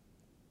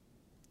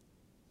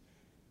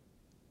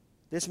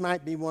 This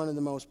might be one of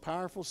the most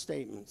powerful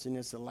statements, and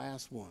it's the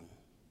last one.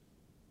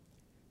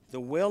 The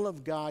will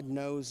of God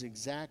knows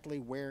exactly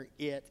where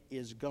it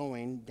is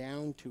going,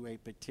 down to a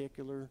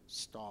particular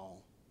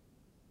stall.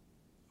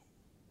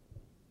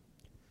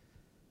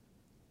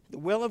 The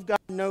will of God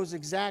knows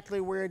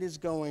exactly where it is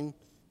going,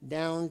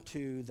 down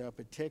to the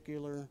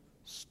particular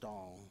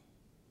stall.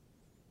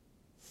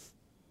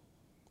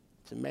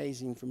 It's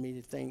amazing for me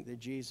to think that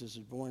Jesus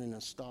was born in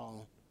a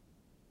stall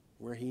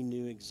where He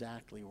knew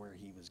exactly where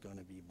He was going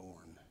to be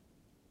born.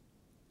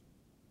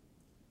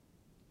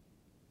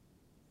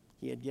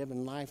 He had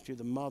given life to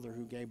the mother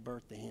who gave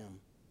birth to Him.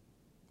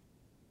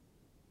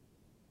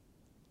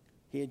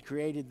 He had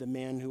created the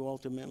men who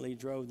ultimately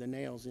drove the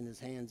nails in His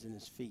hands and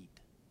His feet.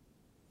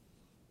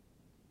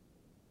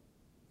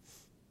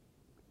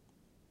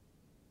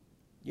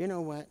 You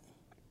know what?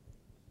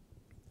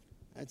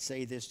 I'd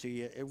say this to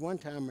you. At one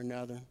time or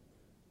another,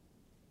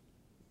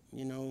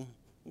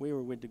 we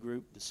were with the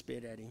group that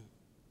spit at Him.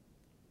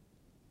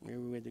 We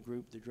were with the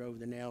group that drove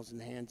the nails in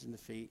the hands and the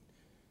feet.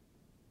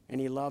 And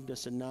He loved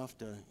us enough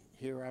to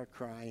hear our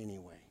cry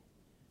anyway.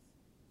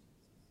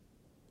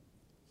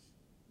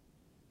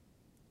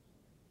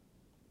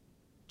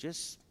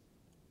 Just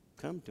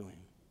come to Him.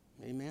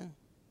 Amen?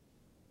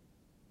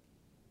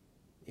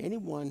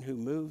 Anyone who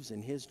moves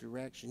in His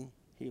direction,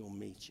 He'll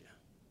meet you.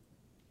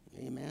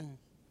 Amen?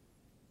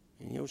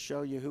 And He'll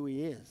show you who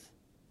He is.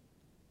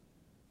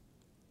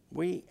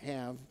 We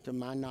have, to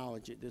my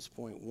knowledge at this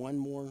point, one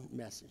more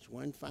message,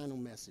 one final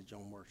message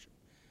on worship.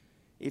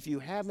 If you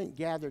haven't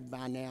gathered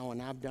by now,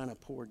 and I've done a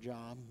poor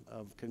job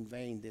of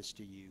conveying this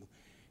to you,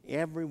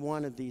 every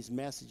one of these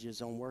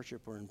messages on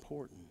worship are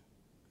important.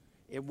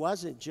 It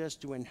wasn't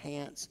just to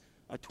enhance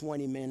a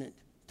 20-minute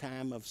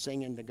time of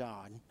singing to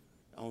God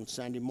on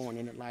Sunday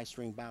morning at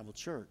Livestream Bible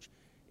Church.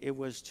 It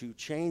was to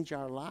change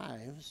our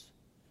lives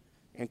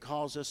and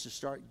cause us to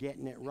start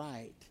getting it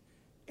right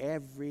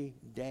every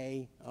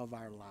day of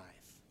our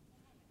life.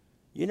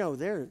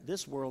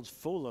 This world's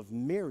full of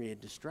myriad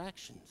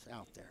distractions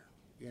out there,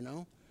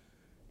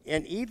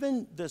 And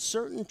even the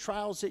certain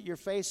trials that you're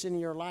facing in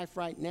your life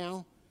right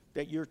now,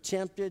 that you're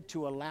tempted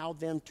to allow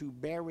them to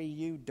bury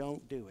you,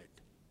 don't do it.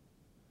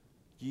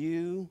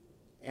 You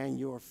and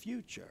your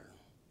future,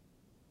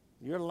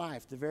 your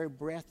life, the very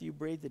breath you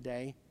breathe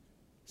today,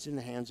 is in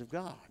the hands of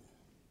God.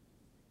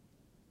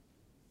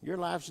 Your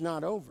life's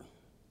not over.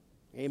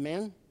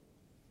 Amen?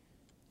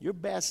 Your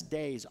best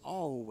days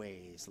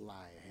always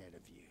lie ahead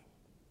of you.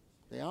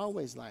 They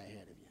always lie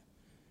ahead of you.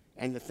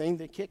 And the thing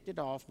that kicked it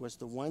off was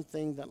the one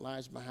thing that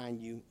lies behind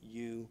you.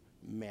 You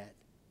met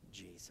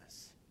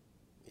Jesus.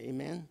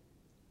 Amen?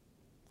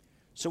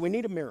 So we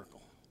need a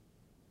miracle.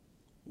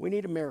 We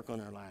need a miracle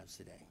in our lives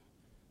today.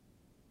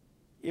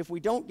 If we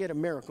don't get a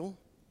miracle,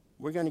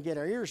 we're going to get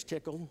our ears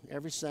tickled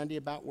every Sunday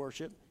about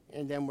worship,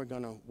 and then we're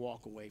going to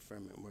walk away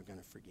from it and we're going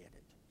to forget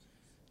it.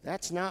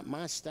 That's not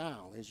my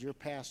style as your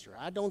pastor.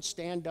 I don't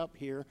stand up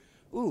here,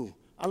 ooh,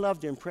 I love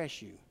to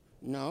impress you.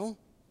 No,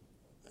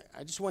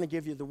 I just want to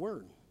give you the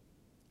word.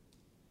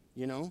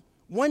 You know,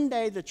 one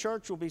day the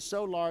church will be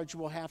so large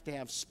we'll have to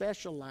have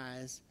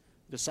specialized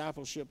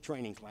discipleship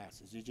training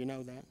classes. Did you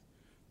know that?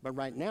 But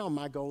right now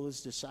my goal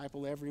is to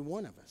disciple every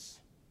one of us.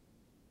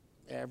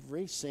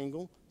 Every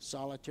single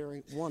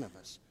solitary one of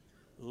us.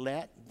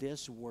 Let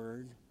this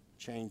word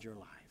change your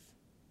life.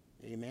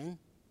 Amen?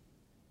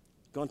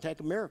 It's going to take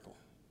a miracle.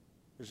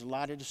 There's a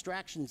lot of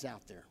distractions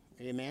out there.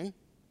 Amen?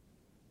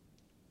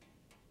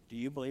 Do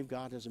you believe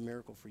God has a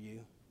miracle for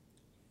you?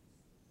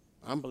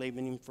 I'm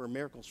believing Him for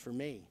miracles for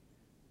me.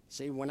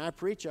 See, when I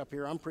preach up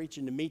here, I'm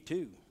preaching to me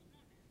too,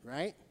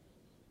 right?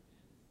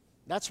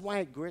 That's why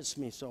it grits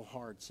me so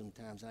hard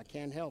sometimes. I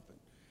can't help it.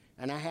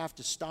 And I have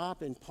to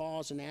stop and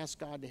pause and ask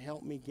God to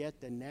help me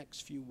get the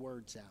next few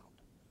words out,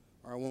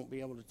 or I won't be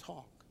able to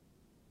talk.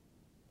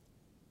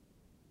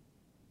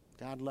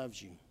 God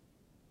loves you.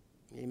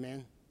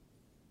 Amen.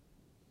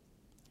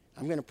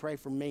 I'm going to pray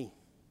for me.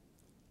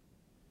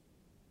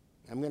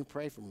 I'm going to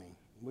pray for me.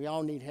 We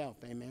all need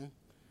help. Amen.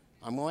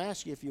 I'm going to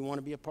ask you if you want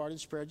to be a part of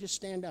this prayer. Just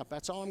stand up.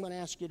 That's all I'm going to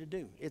ask you to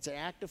do. It's an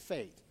act of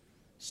faith.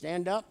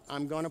 Stand up.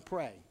 I'm going to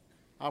pray.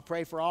 I'll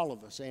pray for all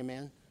of us.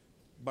 Amen.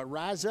 But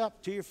rise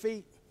up to your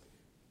feet.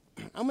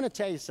 I'm going to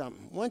tell you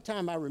something. One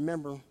time I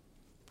remember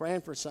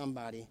praying for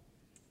somebody,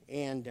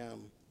 and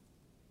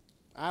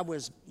I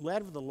was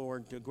led of the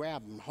Lord to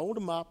grab them, hold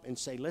them up, and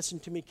say, listen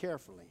to me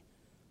carefully.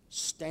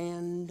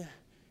 Stand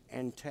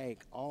and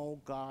take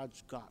all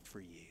God's got for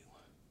you.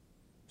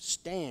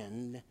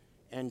 Stand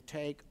and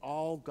take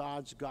all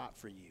God's got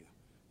for you.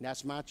 And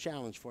that's my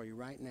challenge for you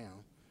right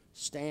now.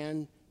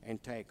 Stand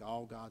and take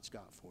all God's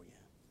got for you.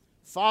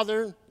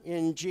 Father,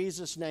 in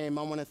Jesus' name,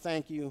 I want to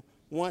thank you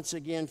once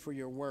again for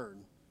your word.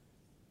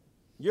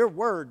 Your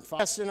word,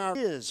 Father,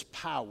 is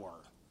power.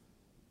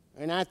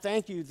 And I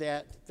thank you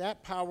that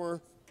that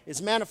power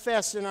is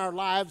manifest in our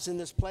lives in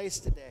this place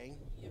today.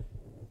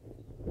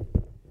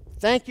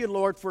 Thank you,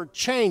 Lord, for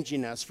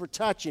changing us, for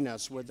touching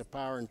us with the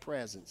power and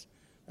presence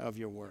of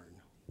your word.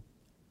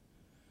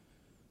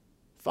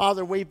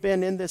 Father, we've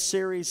been in this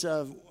series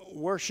of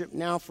worship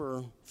now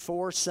for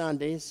 4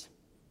 Sundays,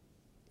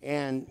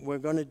 and we're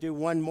going to do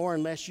one more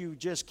unless you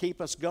just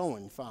keep us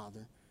going,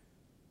 Father.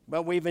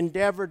 But we've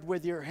endeavored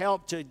with your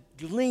help to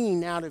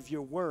glean out of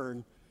your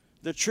word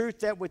the truth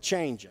that would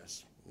change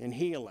us and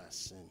heal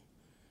us. And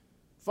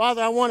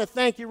Father, I want to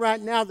thank you right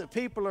now that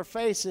people are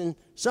facing,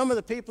 some of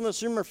the people in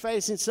this room are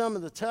facing some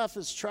of the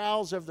toughest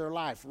trials of their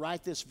life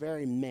right this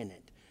very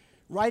minute.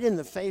 Right in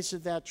the face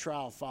of that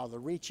trial, Father,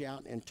 reach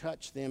out and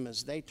touch them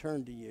as they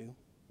turn to you.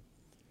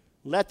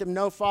 Let them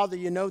know, Father,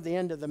 you know the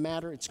end of the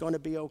matter. It's going to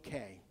be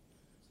okay.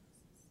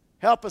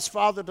 Help us,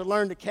 Father, to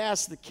learn to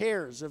cast the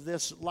cares of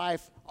this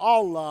life,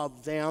 all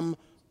of them,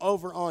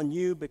 over on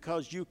you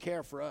because you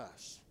care for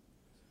us.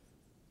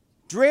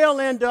 Drill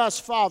into us,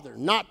 Father,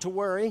 not to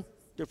worry,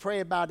 to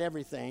pray about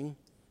everything.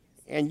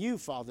 And you,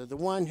 Father, the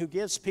one who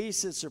gives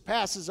peace that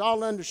surpasses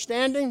all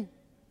understanding,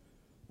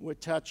 would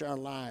touch our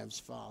lives,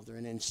 Father,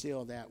 and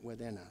instill that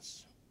within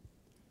us.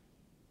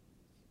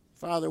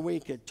 Father, we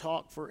could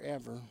talk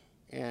forever,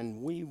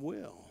 and we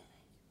will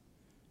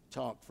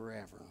talk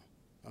forever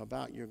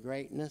about your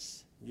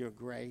greatness, your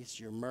grace,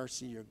 your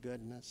mercy, your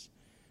goodness,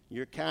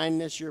 your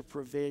kindness, your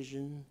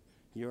provision,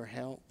 your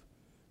help.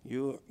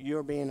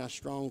 You're being a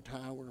strong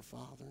tower,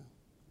 Father.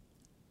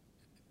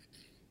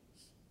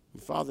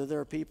 And Father, there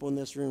are people in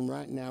this room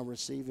right now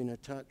receiving a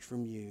touch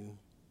from you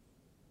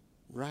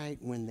right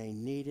when they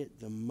need it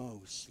the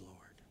most, Lord.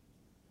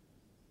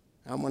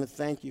 I want to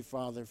thank you,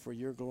 Father, for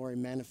your glory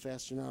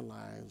manifest in our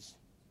lives.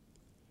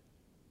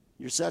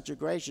 You're such a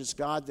gracious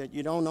God that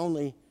you don't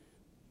only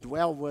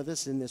dwell with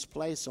us in this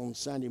place on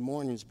Sunday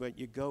mornings, but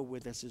you go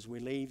with us as we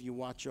leave. You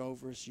watch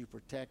over us. You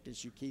protect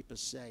us. You keep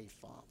us safe,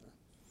 Father.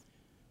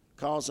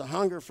 Cause a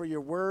hunger for your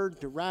word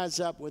to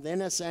rise up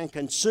within us and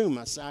consume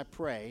us, I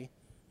pray,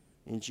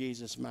 in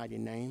Jesus' mighty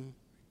name.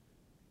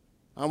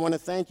 I want to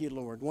thank you,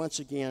 Lord, once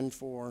again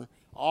for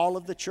all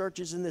of the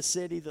churches in the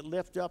city that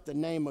lift up the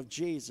name of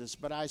Jesus,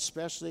 but I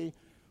especially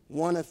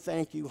want to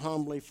thank you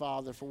humbly,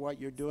 Father, for what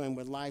you're doing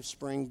with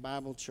LifeSpring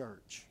Bible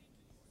Church.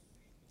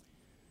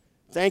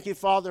 Thank you,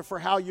 Father, for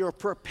how you're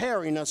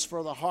preparing us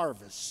for the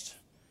harvest.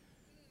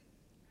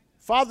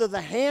 Father,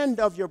 the hand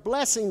of your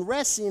blessing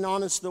resting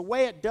on us the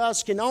way it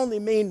does can only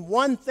mean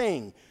one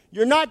thing.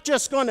 You're not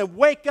just going to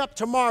wake up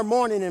tomorrow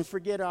morning and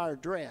forget our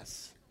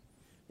address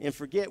and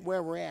forget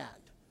where we're at.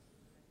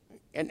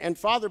 And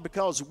Father,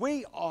 because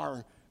we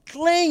are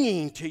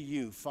clinging to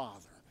you,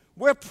 Father,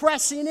 we're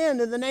pressing in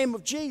the name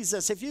of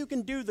Jesus. If you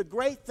can do the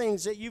great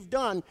things that you've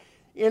done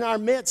in our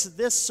midst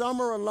this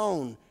summer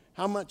alone,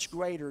 how much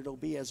greater it'll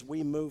be as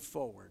we move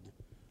forward.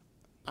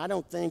 I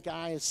don't think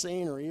eye has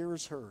seen or ear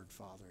has heard,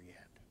 Father, yet.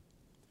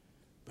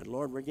 But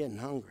Lord, we're getting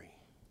hungry.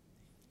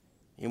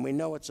 And we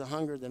know it's a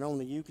hunger that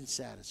only you can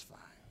satisfy.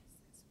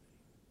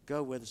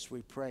 Go with us,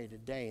 we pray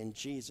today in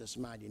Jesus'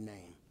 mighty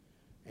name.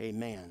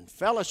 Amen.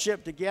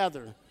 Fellowship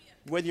together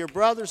with your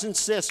brothers and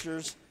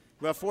sisters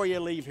before you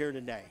leave here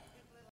today.